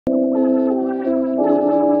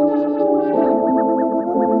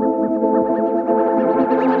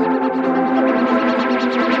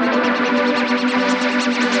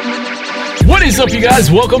is up, you guys?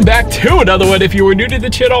 Welcome back to another one. If you were new to the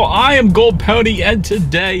channel, I am Gold Pony, and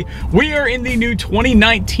today we are in the new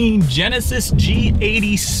 2019 Genesis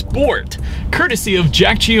G80 Sport, courtesy of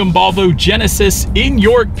Jack Giambalvo Genesis in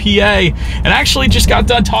York, PA. And I actually just got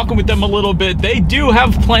done talking with them a little bit. They do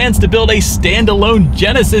have plans to build a standalone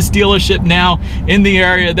Genesis dealership now in the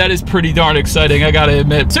area. That is pretty darn exciting, I gotta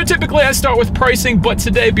admit. So typically I start with pricing, but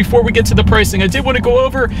today, before we get to the pricing, I did want to go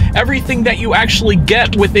over everything that you actually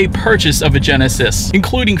get with a purchase of a Genesis,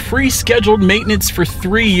 including free scheduled maintenance for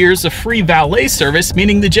 3 years of free valet service,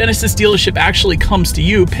 meaning the Genesis dealership actually comes to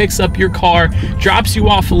you, picks up your car, drops you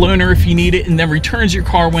off a loaner if you need it, and then returns your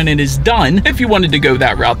car when it is done, if you wanted to go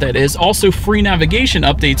that route, that is. Also free navigation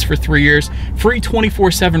updates for 3 years, free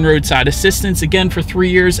 24/7 roadside assistance, again for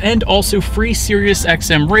 3 years, and also free Sirius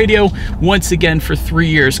XM radio, once again for 3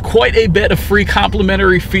 years. Quite a bit of free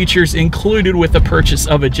complimentary features included with the purchase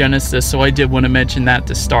of a Genesis, so I did want to mention that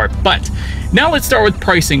to start. But now let's start with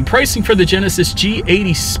pricing. Pricing for the Genesis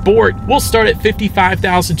G80 Sport will start at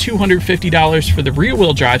 $55,250 for the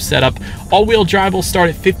rear-wheel drive setup. All-wheel drive will start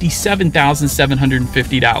at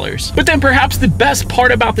 $57,750. But then perhaps the best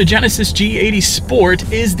part about the Genesis G80 Sport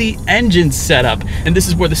is the engine setup. And this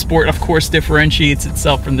is where the Sport, of course, differentiates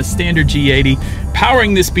itself from the standard G80.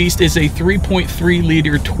 Powering this beast is a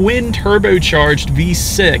 3.3-liter twin turbocharged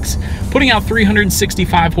V6, putting out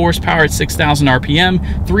 365 horsepower at 6,000 RPM,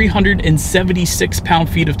 376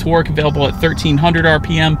 pound-feet of torque available at 1,300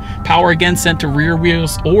 RPM. Power again sent to rear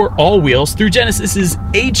wheels or all wheels through Genesis's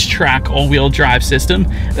H-Track all-wheel drive system.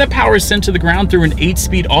 That power is sent to the ground through an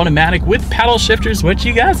 8-speed automatic with paddle shifters, which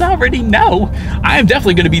you guys already know. I am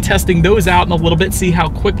definitely going to be testing those out in a little bit, see how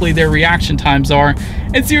quickly their reaction times are.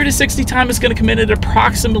 And 0 to 60 time is going to come in at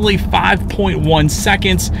approximately 5.1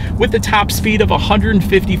 seconds, with the top speed of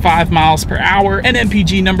 155 miles per hour, and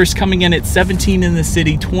MPG numbers coming in at 17 in the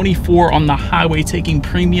city, 24 on the highway, taking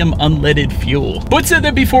premium unleaded fuel. But so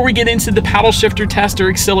that before we get into the paddle shifter test or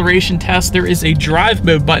acceleration test, there is a drive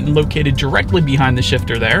mode button located directly behind the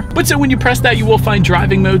shifter there. But so when you press that, you will find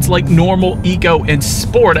driving modes like normal, eco, and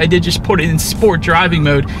sport. I did just put it in sport driving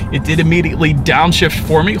mode. It did immediately downshift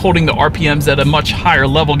for me, holding the RPMs at a much higher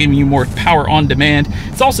level, giving you more power on demand.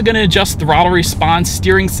 It's also going to adjust throttle response,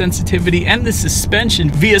 steering sensitivity, and the suspension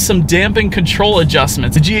via some damping control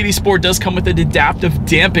adjustments. The G80 Sport does come with an adaptive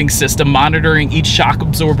damping system, monitoring each shock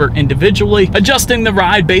absorber individually, adjusting the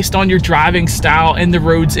ride based on your driving style and the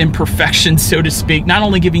road's imperfections, so to speak, not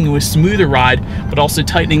only giving you a smoother ride, but also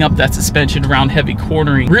tightening up that suspension around heavy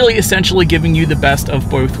cornering, really essentially giving you the best of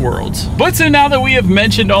both worlds. But so now that we have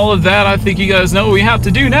mentioned all of that, I think you guys know what we have to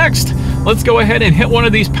do next. Let's go ahead and hit one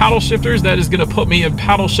of these paddle shifters. That is going to put me in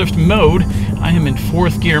paddle shift mode. I am in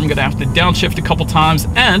 4th gear. I'm going to have to downshift a couple times,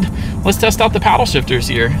 and let's test out the paddle shifters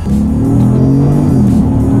here.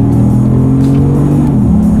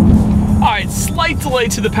 Slight delay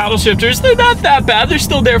to the paddle shifters. They're not that bad. They're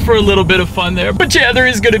still there for a little bit of fun there. But yeah, there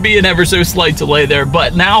is going to be an ever so slight delay there.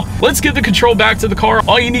 But now, let's get the control back to the car.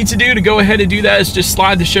 All you need to do to go ahead and do that is just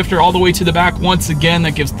slide the shifter all the way to the back. Once again,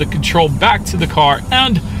 that gives the control back to the car.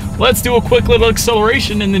 And let's do a quick little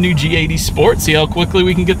acceleration in the new G80 Sport. See how quickly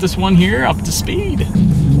we can get this one here up to speed.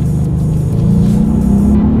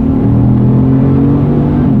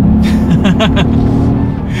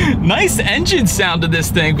 Nice engine sound to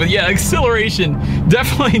this thing, but yeah, acceleration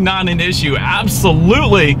definitely not an issue.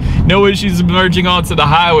 Absolutely no issues emerging onto the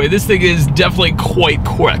highway. This thing is definitely quite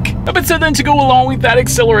quick. But so then, to go along with that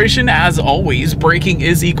acceleration, as always, braking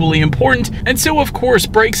is equally important. And so of course,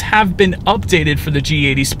 brakes have been updated for the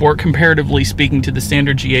G80 Sport, comparatively speaking to the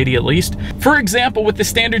standard G80 at least. For example, with the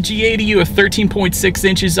standard G80, you have 13.6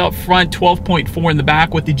 inches up front, 12.4 in the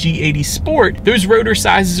back. With the G80 Sport, those rotor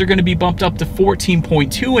sizes are going to be bumped up to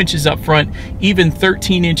 14.2 inches up front, even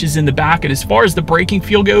 13 inches in the back. And as far as the braking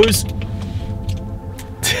feel goes,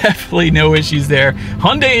 definitely no issues there.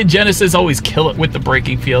 Hyundai and Genesis always kill it with the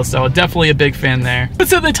braking feel, so definitely a big fan there. But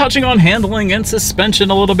so then, touching on handling and suspension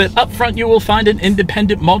a little bit, up front you will find an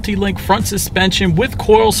independent multi-link front suspension with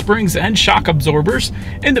coil springs and shock absorbers.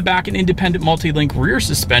 In the back, an independent multi-link rear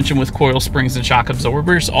suspension with coil springs and shock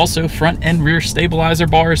absorbers, also front and rear stabilizer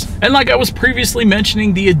bars. And like I was previously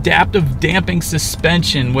mentioning, the adaptive damping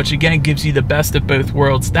suspension, which again gives you the best of both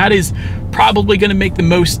worlds. That is probably going to make the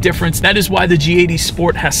most difference. That is why the G80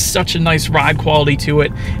 Sport has has such a nice ride quality to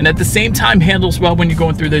it, and at the same time handles well when you're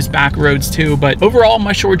going through those back roads too. But overall,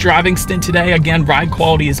 my short driving stint today, again, ride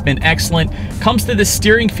quality has been excellent. Comes to the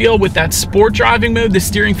steering feel with that sport driving mode, the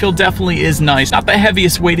steering feel definitely is nice. Not the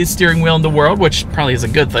heaviest weighted steering wheel in the world, which probably is a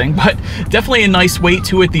good thing, but definitely a nice weight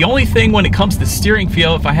to it. The only thing when it comes to steering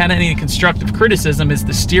feel, if I had any constructive criticism, is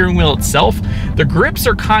the steering wheel itself. The grips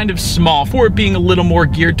are kind of small for it being a little more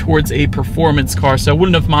geared towards a performance car, so I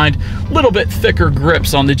wouldn't have mind a little bit thicker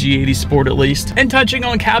grips on the G80 Sport at least. And touching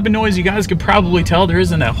on cabin noise, you guys could probably tell there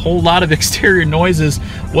isn't a whole lot of exterior noises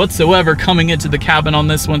whatsoever coming into the cabin on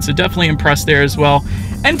this one, so definitely impressed there as well.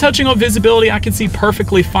 And touching on visibility, I can see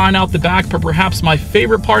perfectly fine out the back, but perhaps my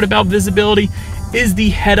favorite part about visibility is the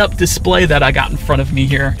head-up display that I got in front of me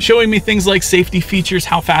here, showing me things like safety features,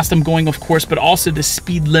 how fast I'm going, of course, but also the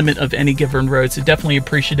speed limit of any given road. So definitely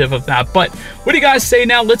appreciative of that. But what do you guys say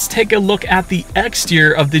now? Let's take a look at the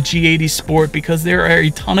exterior of the G80 Sport, because there are a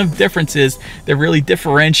ton of differences that really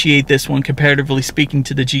differentiate this one comparatively speaking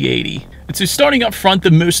to the G80. And so starting up front,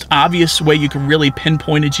 the most obvious way you can really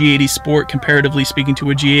pinpoint a G80 Sport comparatively speaking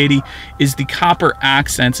to a G80 is the copper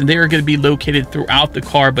accents, and they are going to be located throughout the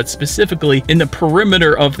car, but specifically in the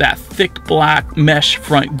perimeter of that thick black mesh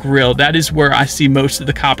front grille. That is where I see most of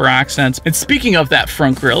the copper accents. And speaking of that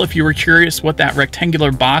front grille, if you were curious what that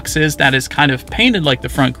rectangular box is that is kind of painted like the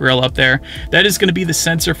front grille up there, that is going to be the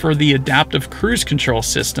sensor for the adaptive cruise control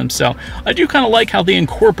system. So I do kind of like how they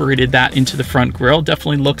incorporated that into the front grille.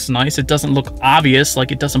 Definitely looks nice. It doesn't look obvious,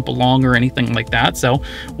 like it doesn't belong or anything like that. So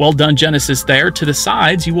well done, Genesis there. To the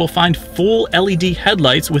sides, you will find full LED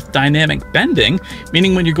headlights with dynamic bending,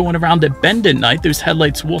 meaning when you're going around a bend at night, those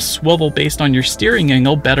headlights will swivel based on your steering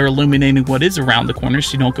angle, better illuminating what is around the corner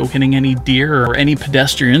so you don't go hitting any deer or any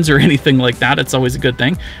pedestrians or anything like that. It's always a good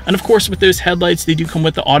thing. And of course, with those headlights, they do come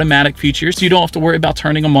with the automatic features, so you don't have to worry about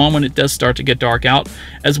turning them on when it does start to get dark out,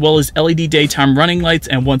 as well as LED daytime running lights,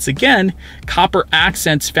 and once again, copper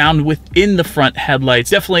accents found within the front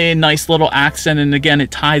headlights. Definitely a nice little accent, and again, it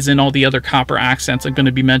ties in all the other copper accents I'm going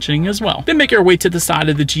to be mentioning as well. Then make our way to the side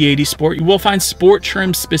of the G80 Sport. You will find sport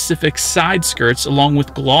trim specific side skirts along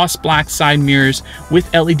with gloss black side mirrors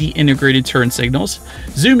with LED integrated turn signals.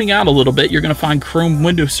 Zooming out a little bit, you're going to find chrome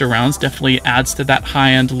window surrounds. Definitely adds to that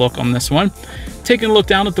high-end look on this one. Taking a look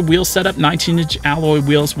down at the wheel setup, 19-inch alloy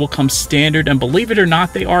wheels will come standard, and believe it or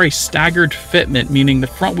not, they are a staggered fitment, meaning the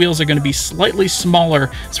front wheels are going to be slightly smaller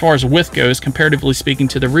as far as width goes, comparatively speaking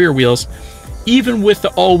to the rear wheels, even with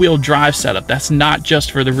the all-wheel drive setup. That's not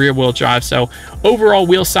just for the rear-wheel drive. So overall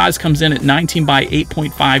wheel size comes in at 19 by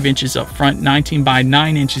 8.5 inches up front, 19 by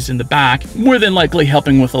 9 inches in the back, more than likely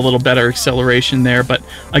helping with a little better acceleration there. But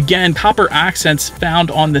again, copper accents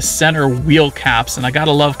found on the center wheel caps, and I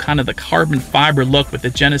gotta love kind of the carbon fiber look with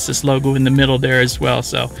the Genesis logo in the middle there as well.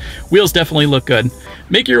 So wheels definitely look good.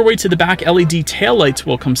 Make your way to the back. LED taillights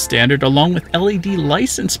will come standard along with LED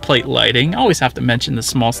license plate lighting. I always have to mention the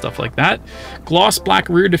small stuff like that. Gloss black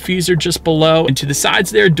rear diffuser just below, and to the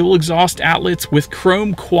sides there, dual exhaust outlets with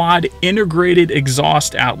chrome quad integrated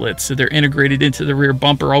exhaust outlets, so they're integrated into the rear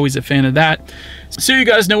bumper. Always a fan of that. So you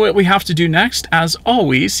guys know what we have to do next. As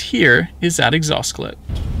always, here is that exhaust clip.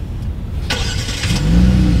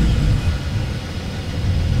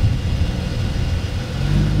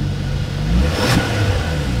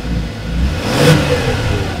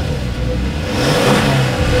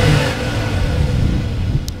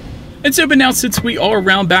 And so, but now since we are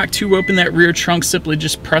around back, to open that rear trunk, simply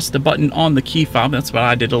just press the button on the key fob. That's what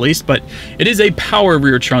I did at least, but it is a power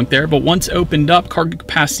rear trunk there. But once opened up, cargo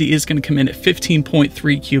capacity is going to come in at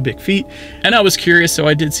 15.3 cubic feet. And I was curious, so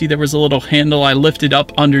I did see there was a little handle. I lifted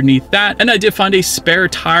up underneath that, and I did find a spare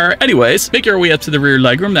tire. Anyways, make our way up to the rear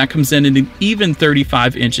legroom. That comes in at an even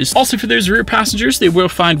 35 inches. Also for those rear passengers, they will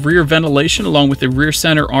find rear ventilation along with the rear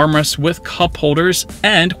center armrest with cup holders.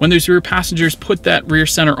 And when those rear passengers put that rear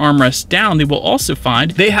center armrest down, they will also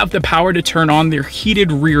find they have the power to turn on their heated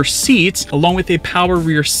rear seats along with a power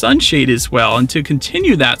rear sunshade as well. And to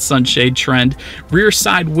continue that sunshade trend, rear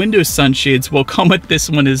side window sunshades will come with this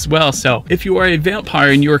one as well. So if you are a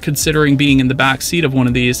vampire and you are considering being in the back seat of one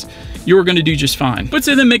of these, you are going to do just fine. But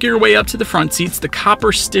so then making your way up to the front seats, the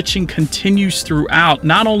copper stitching continues throughout,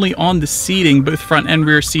 not only on the seating, both front and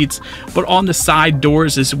rear seats, but on the side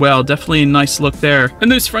doors as well. Definitely a nice look there. And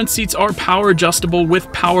those front seats are power adjustable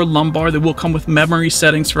with power lumbar. They will come with memory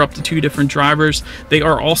settings for up to 2 different drivers. They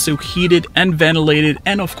are also heated and ventilated,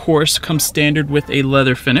 and of course come standard with a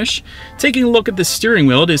leather finish. Taking a look at the steering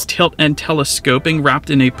wheel, it is tilt and telescoping, wrapped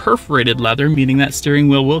in a perforated leather, meaning that steering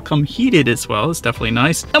wheel will come heated as well. It's definitely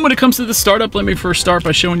nice. And when it comes comes to the startup, let me first start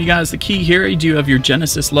by showing you guys the key here. You do have your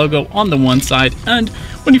Genesis logo on the one side, and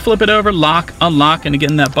when you flip it over, lock, unlock, and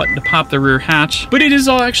again that button to pop the rear hatch. But it is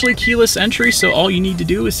all actually keyless entry, so all you need to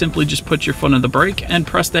do is simply just put your foot on the brake and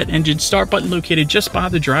press that engine start button located just by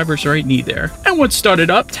the driver's right knee there. And once started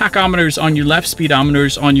up, tachometer's on your left,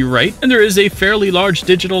 speedometer's on your right, and there is a fairly large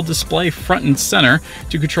digital display front and center.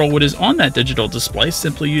 To control what is on that digital display,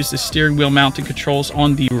 simply use the steering wheel mounted controls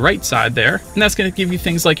on the right side there, and that's going to give you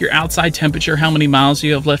things like your outside temperature, how many miles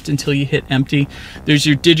you have left until you hit empty. There's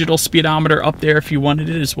your digital speedometer up there if you wanted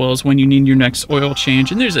it, as well as when you need your next oil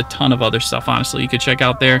change, and there's a ton of other stuff honestly you could check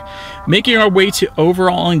out there. Making our way to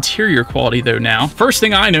overall interior quality though now. First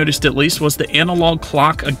thing I noticed at least was the analog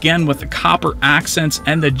clock, again with the copper accents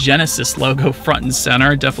and the Genesis logo front and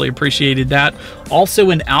center. Definitely appreciated that. Also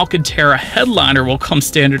an Alcantara headliner will come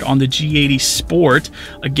standard on the G80 Sport.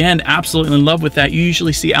 Again, absolutely in love with that. You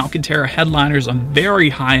usually see Alcantara headliners on very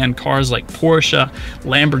high-end cars like Porsche,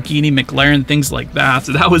 Lamborghini, McLaren, things like that.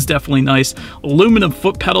 So that was definitely nice. Aluminum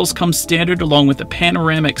foot pedals come standard along with the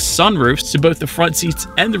panoramic sunroof, so both the front seats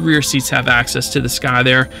and the rear seats have access to the sky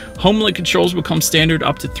there. HomeLink controls will come standard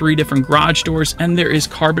up to 3 different garage doors, and there is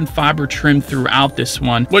carbon fiber trim throughout this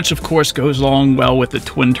one, which of course goes along well with the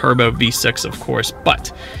twin turbo V6 of course.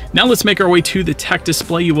 But now let's make our way to the tech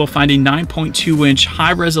display. You will find a 9.2-inch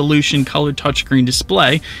high-resolution colored touchscreen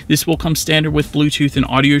display. This will come standard with Bluetooth and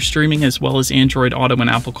audio streaming, as well as Android Auto and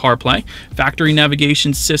Apple CarPlay. Factory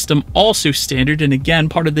navigation system also standard, and again,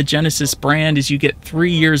 part of the Genesis brand is you get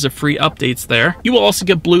 3 years of free updates there. You will also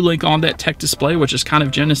get BlueLink on that tech display, which is kind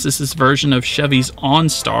of Genesis's version of Chevy's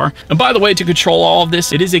OnStar. And by the way, to control all of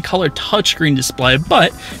this, it is a color touchscreen display,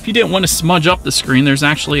 but if you didn't want to smudge up the screen, there's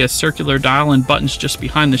actually a circular dial and buttons just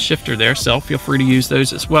behind the shifter there, so feel free to use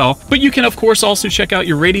those as well. But you can of course also check out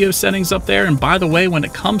your radio settings up there. And by the way, when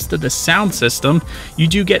it comes to the sound system, you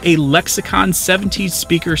do get a Lexicon 17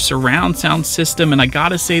 speaker surround sound system, and I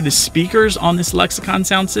gotta say the speakers on this Lexicon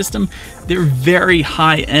sound system, they're very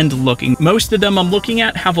high-end looking. Most of them I'm looking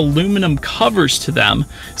at have aluminum covers to them,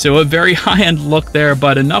 so a very high-end look there.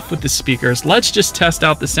 But enough with the speakers, let's just test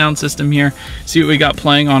out the sound system here, see what we got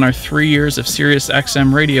playing on our 3 years of Sirius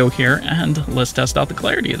XM radio here, and let's test out the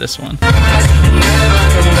clarity of this one.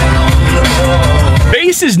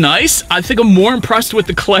 Bass is nice. I think I'm more impressed with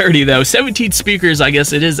the clarity though. 17 speakers, I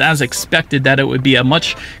guess it is as expected that it would be a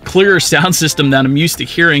much clearer sound system than I'm used to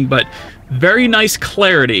hearing, but very nice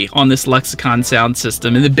clarity on this Lexicon sound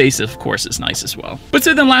system, and the bass of course is nice as well. But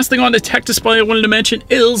so then last thing on the tech display I wanted to mention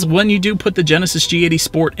is when you do put the Genesis G80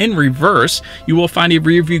 Sport in reverse, you will find a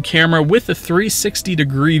rear view camera with a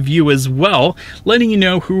 360-degree view as well, letting you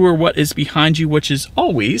know who or what is behind you, which is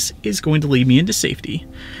always going to lead me into safety.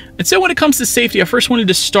 And so when it comes to safety, I first wanted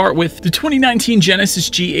to start with the 2019 Genesis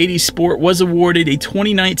G80 Sport was awarded a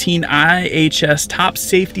 2019 IHS Top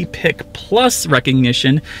Safety Pick Plus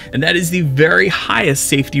recognition, and that is the very highest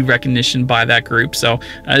safety recognition by that group, so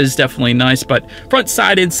that is definitely nice. But front,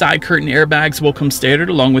 side, and side curtain airbags will come standard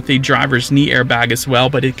along with the driver's knee airbag as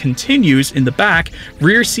well, but it continues in the back.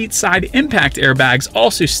 Rear seat side impact airbags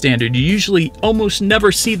also standard. You usually almost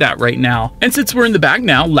never see that right now. And since we're in the back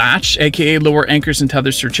now, latch, aka lower anchors and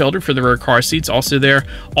tethers for children for the rear car seats also there.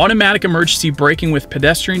 Automatic emergency braking with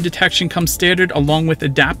pedestrian detection comes standard, along with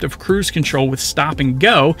adaptive cruise control with stop and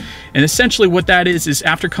go. And essentially what that is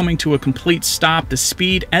after coming to a complete stop, the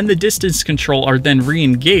speed and the distance control are then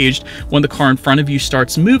re-engaged when the car in front of you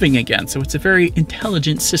starts moving again. So it's a very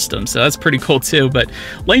intelligent system, so that's pretty cool too. But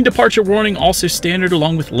lane departure warning also standard,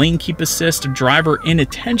 along with lane keep assist, driver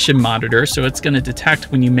inattention monitor, so it's going to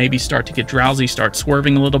detect when you maybe start to get drowsy, start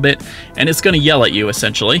swerving a little bit, and it's going to yell at you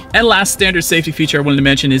essentially. And last standard safety feature I wanted to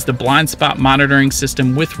mention is the blind spot monitoring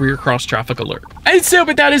system with rear cross traffic alert. And so,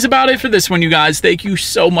 but that is about it for this one, you guys. Thank you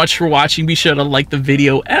so much for watching. Be sure to like the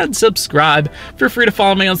video and subscribe. Feel free to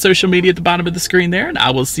follow me on social media at the bottom of the screen there, and I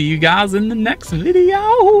will see you guys in the next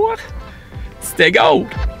video. Stay gold.